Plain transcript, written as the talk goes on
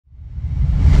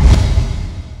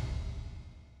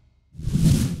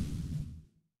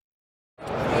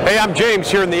Hey, I'm James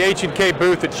here in the H&K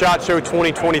booth at ShotShow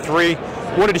 2023.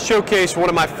 Wanted to showcase one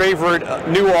of my favorite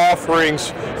new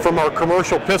offerings from our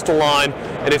commercial pistol line,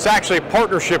 and it's actually a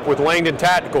partnership with Langdon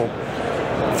Tactical.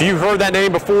 If you've heard that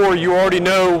name before, you already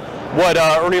know what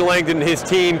Ernie Langdon and his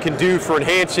team can do for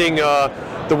enhancing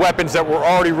the weapons that we're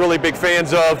already really big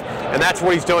fans of, and that's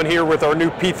what he's done here with our new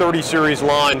P30 series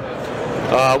line.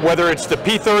 Whether it's the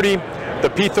P30, the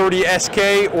P30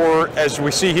 SK, or as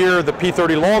we see here, the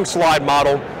P30 long slide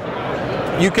model,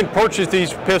 you can purchase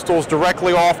these pistols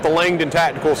directly off the Langdon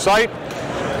Tactical site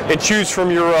and choose from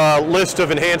your list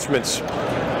of enhancements.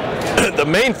 The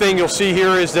main thing you'll see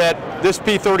here is that this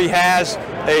P30 has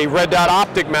a red dot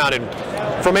optic mounted.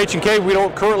 From H&K, we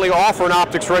don't currently offer an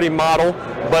optics ready model,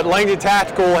 but Langdon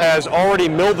Tactical has already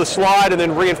milled the slide and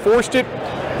then reinforced it.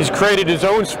 He's created his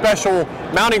own special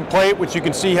mounting plate, which you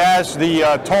can see has the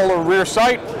taller rear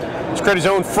sight. He's created his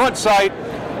own front sight,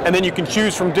 and then you can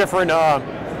choose from different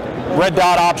red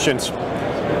dot options.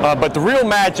 But the real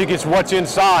magic is what's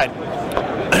inside.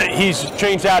 He's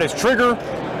changed out his trigger,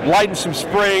 lightened some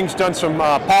springs, done some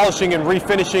polishing and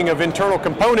refinishing of internal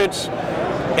components,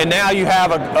 and now you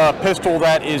have a pistol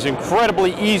that is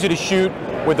incredibly easy to shoot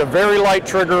with a very light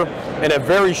trigger and a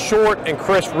very short and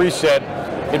crisp reset.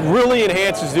 It really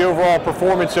enhances the overall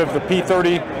performance of the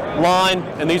P30 line,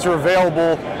 and these are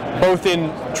available both in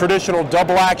traditional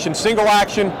double action, single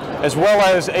action, as well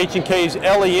as H&K's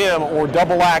LEM or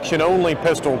double action only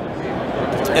pistol.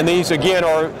 And these again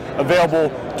are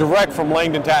available direct from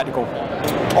Langdon Tactical.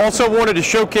 Also wanted to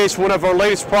showcase one of our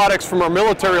latest products from our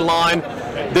military line.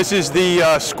 This is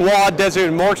the Squad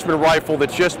Designated Marksman Rifle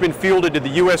that's just been fielded to the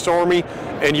U.S. Army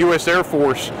and U.S. Air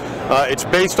Force. It's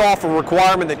based off a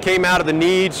requirement that came out of the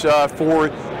needs for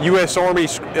U.S. Army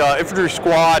infantry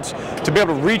squads to be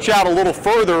able to reach out a little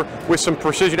further with some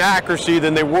precision accuracy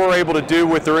than they were able to do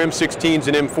with their M16s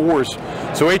and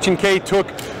M4s. So H&K took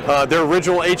their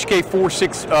original HK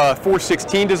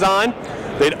 416 design.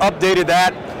 They'd updated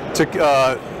that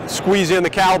to squeeze in the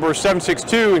caliber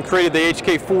 7.62 and created the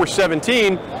HK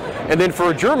 417. And then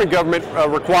for a German government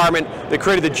requirement, they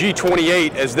created the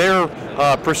G28 as their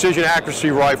precision accuracy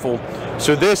rifle.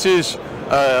 So this is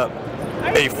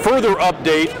a further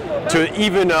update to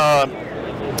even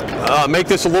make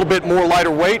this a little bit more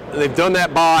lighter weight. They've done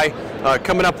that by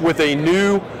coming up with a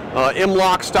new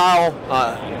M-LOK style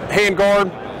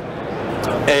handguard.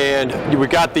 And we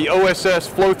got the OSS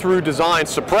flow-through design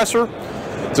suppressor.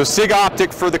 It's a SIG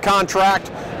optic for the contract,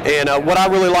 and what I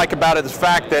really like about it is the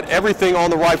fact that everything on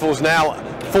the rifle is now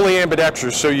fully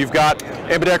ambidextrous. So you've got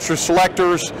ambidextrous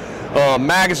selectors,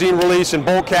 magazine release and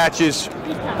bolt catches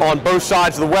on both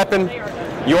sides of the weapon.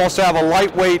 You also have a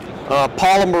lightweight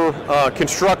polymer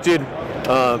constructed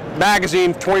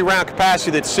magazine, 20 round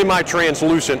capacity that's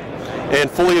semi-translucent and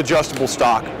fully adjustable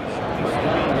stock.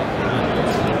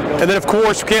 And then of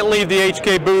course, we can't leave the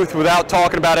HK booth without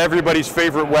talking about everybody's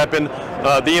favorite weapon,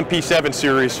 the MP7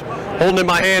 series. Holding in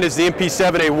my hand is the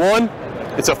MP7A1.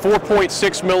 It's a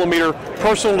 4.6 millimeter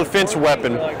personal defense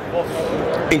weapon.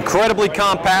 Incredibly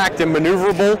compact and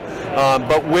maneuverable,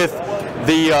 but with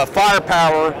the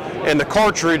firepower and the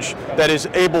cartridge that is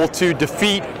able to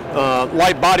defeat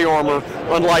light body armor,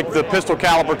 unlike the pistol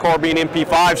caliber carbine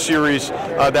MP5 series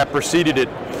that preceded it.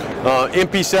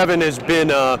 MP7 has been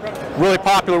really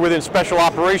popular within special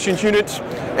operations units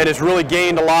and has really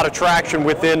gained a lot of traction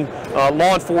within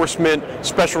law enforcement,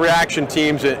 special reaction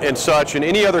teams and such, and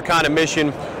any other kind of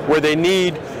mission where they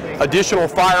need additional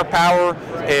firepower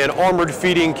and armor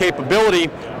defeating capability,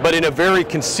 but in a very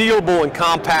concealable and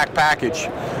compact package.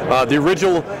 The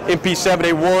original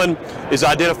MP7A1 is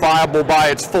identifiable by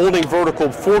its folding vertical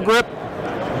foregrip,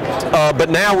 but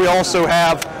now we also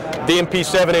have the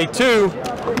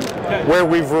MP7A2, where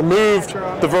we've removed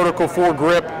the vertical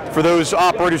foregrip for those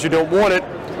operators who don't want it,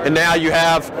 and now you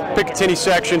have Picatinny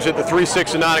sections at the 3,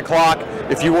 6, and 9 o'clock.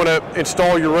 If you want to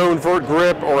install your own vert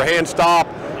grip or a hand stop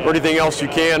or anything else, you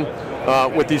can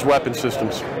with these weapon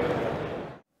systems.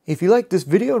 If you like this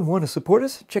video and want to support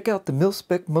us, check out the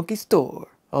MIL-SPEC Monkey Store.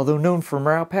 Although known for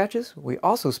morale patches, we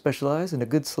also specialize in a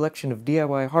good selection of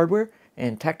DIY hardware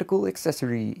and tactical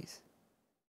accessories.